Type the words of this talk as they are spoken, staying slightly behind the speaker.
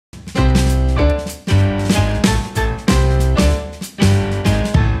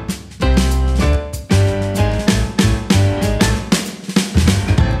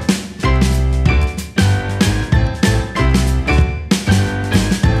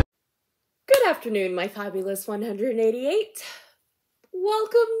afternoon, my fabulous 188.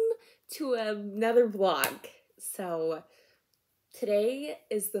 Welcome to another vlog. So, today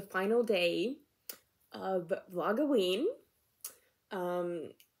is the final day of Vlogoween.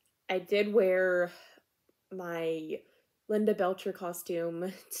 I did wear my Linda Belcher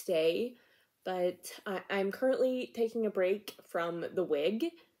costume today, but I'm currently taking a break from the wig,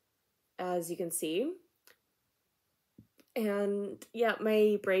 as you can see. And yeah,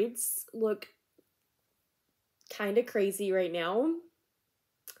 my braids look kind of crazy right now.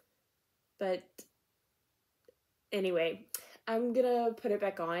 But anyway, I'm gonna put it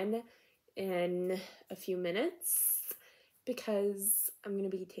back on in a few minutes because I'm gonna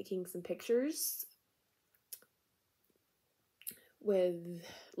be taking some pictures with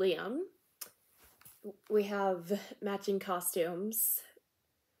Liam. We have matching costumes,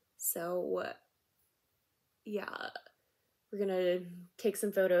 so yeah, we're gonna take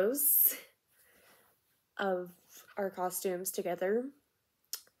some photos of our costumes together,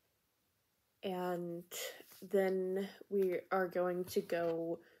 and then we are going to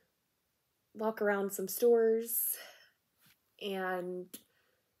go walk around some stores, and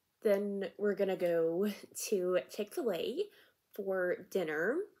then we're gonna go to Chick-fil-A for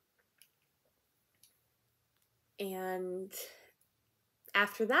dinner, and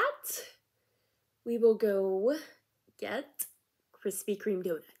after that we will go get Krispy Kreme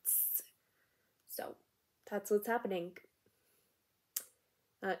donuts. So that's what's happening.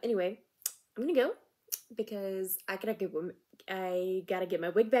 Anyway, I'm gonna go because I gotta get my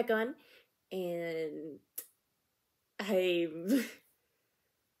wig back on, and I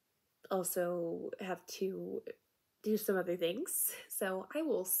also have to do some other things. So I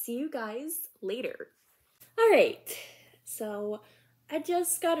will see you guys later. Alright, so I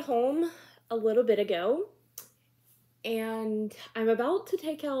just got home a little bit ago, and I'm about to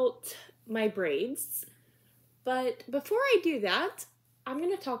take out my braids. But before I do that, I'm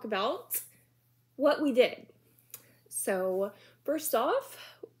going to talk about what we did. So first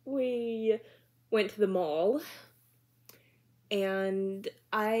off, we went to the mall, and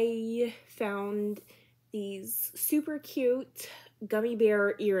I found these super cute gummy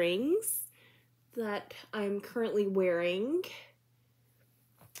bear earrings that I'm currently wearing.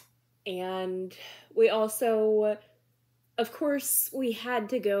 And we also, of course, we had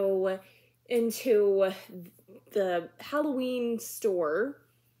to go into the Halloween store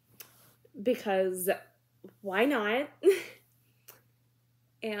because why not?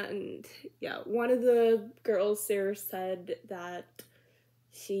 And yeah, one of the girls there said that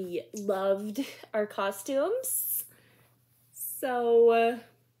she loved our costumes. So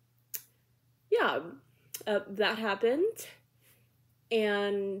yeah, that happened.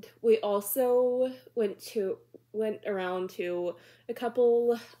 And we also went around to a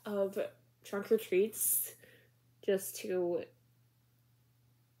couple of trunk or treats just to,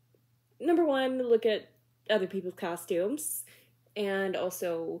 number one, look at other people's costumes and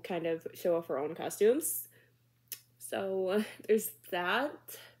also kind of show off our own costumes. So there's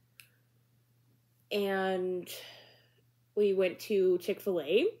that. And we went to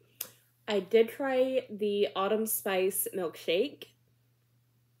Chick-fil-A. I did try the Autumn Spice milkshake,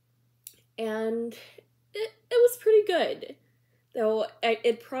 and it was pretty good. Though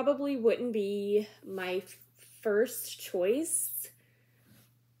it probably wouldn't be my first choice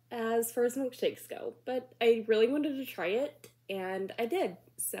as far as milkshakes go, but I really wanted to try it, and I did.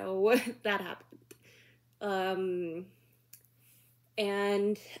 So that happened.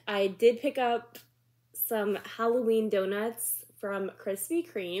 And I did pick up some Halloween donuts from Krispy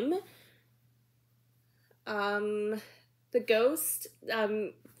Kreme. The ghost,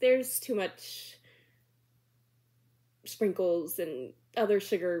 there's too much sprinkles and other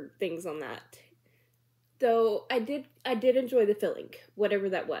sugar things on that. Though I did enjoy the filling, whatever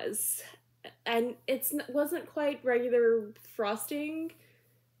that was. And wasn't quite regular frosting,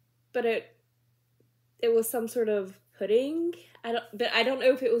 but it was some sort of pudding. I don't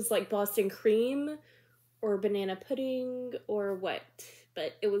know if it was like Boston cream or banana pudding or what,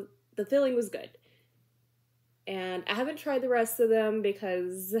 but the filling was good. And I haven't tried the rest of them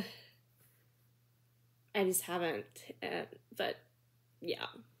because I just haven't, but yeah.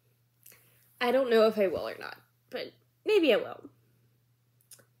 I don't know if I will or not, but maybe I will.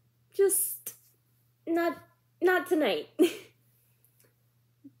 Just not tonight.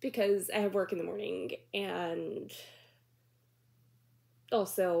 Because I have work in the morning, and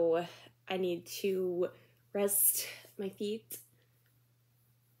also I need to rest my feet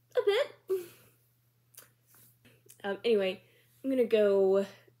a bit. Anyway, I'm gonna go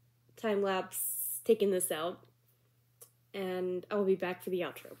time-lapse taking this out, and I'll be back for the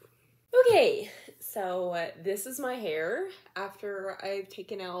outro. Okay, so this is my hair after I've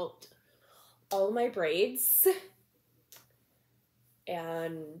taken out all of my braids.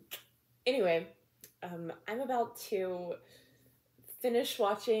 And anyway, I'm about to finish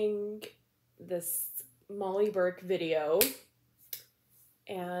watching this Molly Burke video,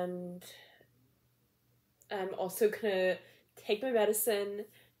 and I'm also gonna take my medicine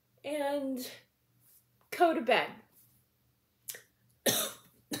and go to bed.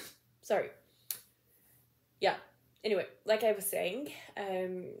 Sorry. Yeah. Anyway, like I was saying,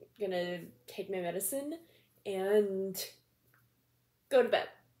 I'm gonna take my medicine and go to bed.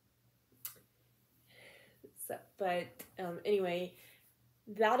 So, but anyway,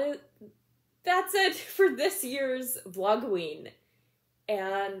 that's it for this year's Vlogoween.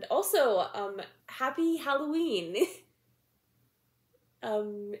 And also, happy Halloween.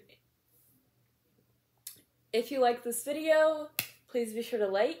 If you like this video, please be sure to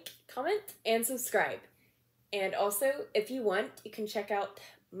like, comment, and subscribe. And also, if you want, you can check out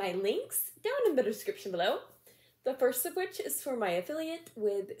my links down in the description below. The first of which is for my affiliate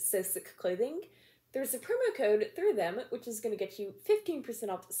with So Sick Clothing. There's a promo code through them, which is going to get you 15%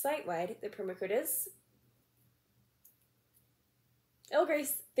 off site-wide. The promo code is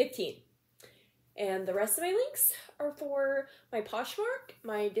LGrace15. And the rest of my links are for my Poshmark,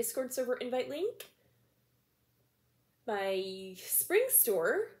 my Discord server invite link, my spring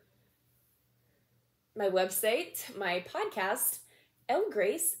store, my website, my podcast,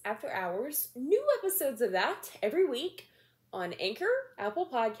 Grace After Hours, new episodes of that every week on Anchor, Apple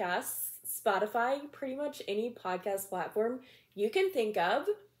Podcasts, Spotify, pretty much any podcast platform you can think of.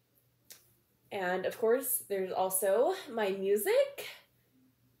 And of course, there's also my music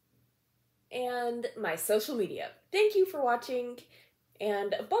and my social media. Thank you for watching,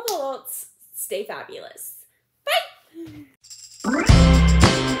 and above all else, stay fabulous. Bye!